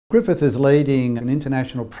Griffith is leading an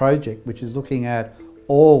international project which is looking at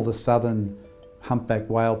all the southern humpback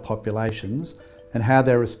whale populations and how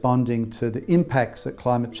they're responding to the impacts that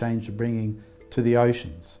climate change are bringing to the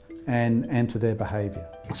oceans and to their behaviour.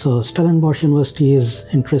 So Stellenbosch University is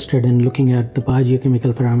interested in looking at the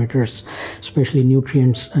biogeochemical parameters, especially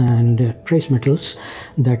nutrients and trace metals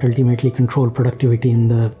that ultimately control productivity in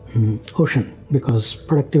the ocean, because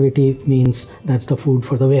productivity means that's the food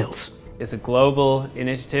for the whales. It's a global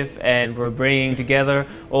initiative and we're bringing together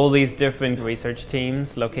all these different research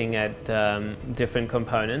teams looking at different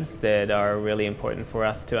components that are really important for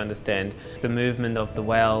us to understand the movement of the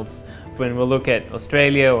whales. When we look at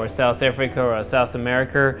Australia or South Africa or South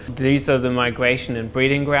America, these are the migration and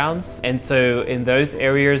breeding grounds, and so in those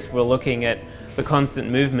areas we're looking at the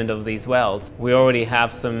constant movement of these whales. We already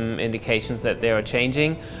have some indications that they are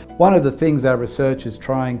changing. One of the things our research is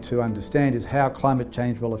trying to understand is how climate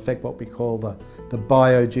change will affect what we call the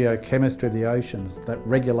biogeochemistry of the oceans that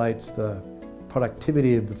regulates the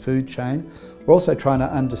productivity of the food chain. We're also trying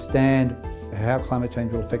to understand how climate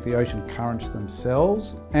change will affect the ocean currents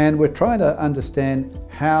themselves, and we're trying to understand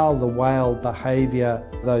how the whale behaviour,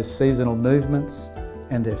 those seasonal movements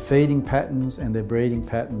and their feeding patterns and their breeding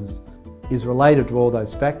patterns is related to all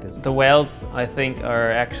those factors. The whales, I think,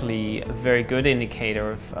 are actually a very good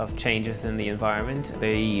indicator of changes in the environment.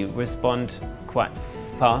 They respond quite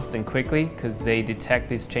fast and quickly because they detect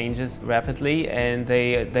these changes rapidly, and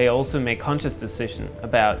they also make conscious decisions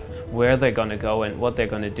about where they're going to go and what they're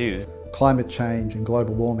going to do. Climate change and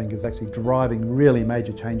global warming is actually driving really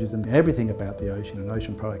major changes in everything about the ocean, and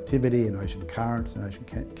ocean productivity and ocean currents and ocean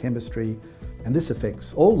chemistry, and this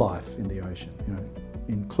affects all life in the ocean,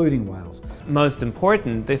 including whales. Most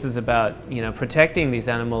important, this is about protecting these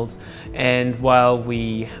animals, and while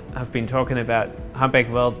we have been talking about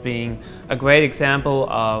humpback whales being a great example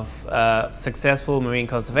of successful marine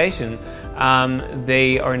conservation,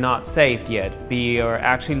 they are not saved yet. We are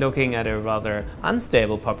actually looking at a rather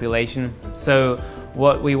unstable population. So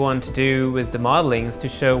what we want to do with the modeling is to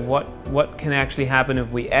show what can actually happen if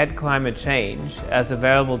we add climate change as a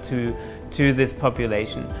variable to this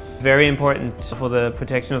population. Very important for the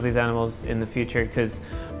protection of these animals in the future, because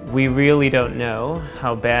we really don't know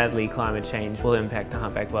how badly climate change will impact the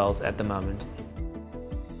humpback whales at the moment.